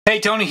Hey,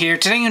 Tony here.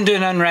 Today I'm going to do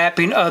an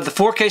unwrapping of the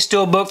 4K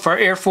Steelbook for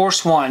Air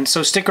Force One,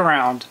 so stick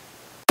around.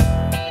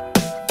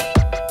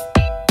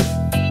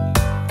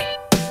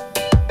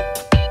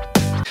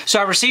 So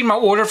I received my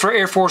order for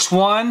Air Force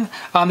One.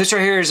 This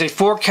right here is a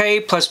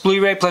 4K plus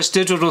Blu-ray plus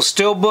digital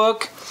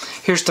Steelbook.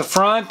 Here's the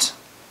front.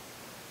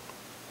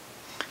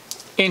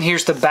 And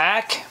here's the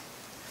back.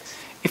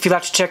 If you'd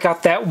like to check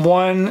out that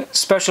one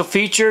special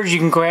feature, you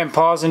can go ahead and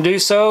pause and do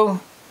so.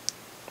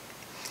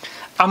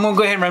 I'm going to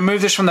go ahead and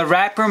remove this from the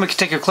wrapper and we can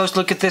take a close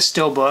look at this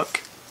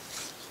Steelbook.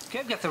 Okay,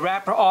 I've got the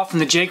wrapper off and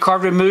the J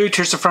card removed.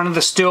 Here's the front of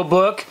the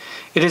Steelbook.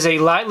 It is a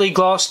lightly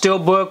glossed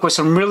Steelbook with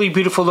some really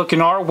beautiful looking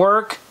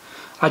artwork.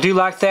 I do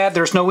like that.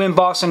 There's no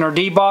embossing or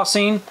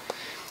debossing.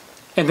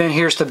 And then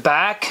here's the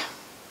back.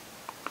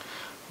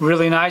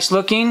 Really nice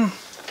looking.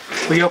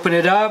 We open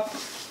it up.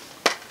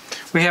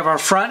 We have our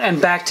front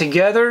and back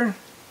together.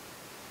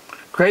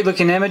 Great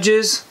looking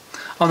images.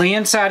 On the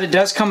inside it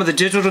does come with a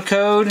digital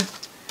code.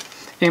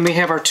 And we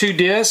have our 2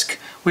 discs.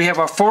 We have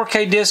our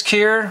 4K disc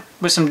here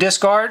with some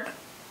disc art.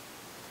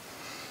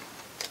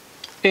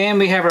 And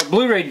we have our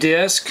Blu-ray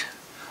disc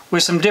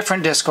with some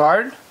different disc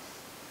art.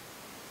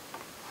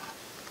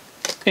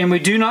 And we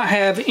do not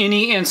have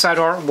any inside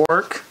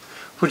artwork,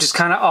 which is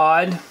kind of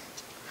odd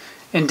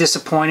and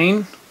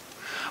disappointing.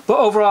 But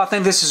overall I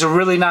think this is a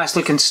really nice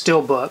looking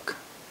Steelbook.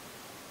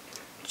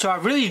 So I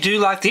really do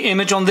like the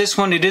image on this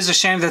one. It is a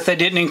shame that they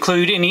didn't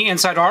include any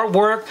inside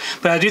artwork,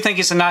 but I do think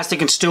it's a nice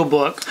looking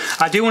Steelbook.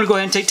 I do want to go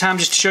ahead and take time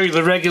just to show you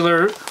the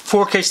regular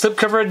 4K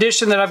slipcover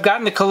edition that I've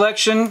got in the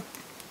collection.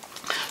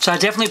 So I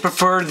definitely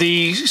prefer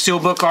the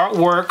Steelbook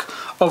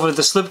artwork over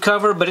the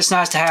slipcover, but it's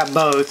nice to have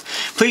both.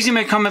 Please leave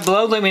me a comment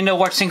below. Let me know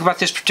what you think about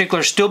this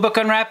particular Steelbook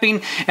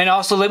unwrapping, and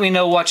also let me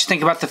know what you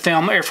think about the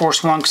film Air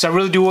Force One, because I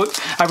really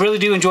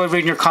do enjoy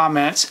reading your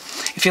comments.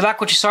 If you like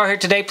what you saw here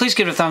today, please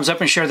give it a thumbs up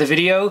and share the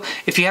video.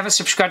 If you haven't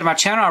subscribed to my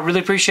channel, I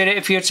really appreciate it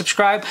if you would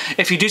subscribe.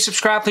 If you do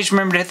subscribe, please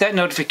remember to hit that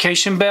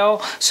notification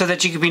bell so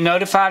that you can be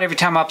notified every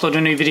time I upload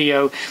a new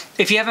video.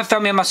 If you haven't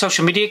found me on my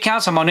social media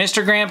accounts, I'm on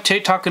Instagram,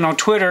 TikTok, and on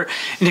Twitter.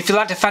 And if you'd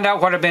like to find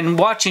out what I've been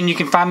watching, you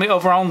can find me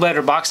over on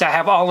Letterboxd. I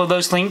have all of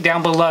those linked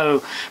down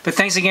below. But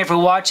thanks again for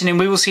watching, and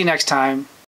we will see you next time.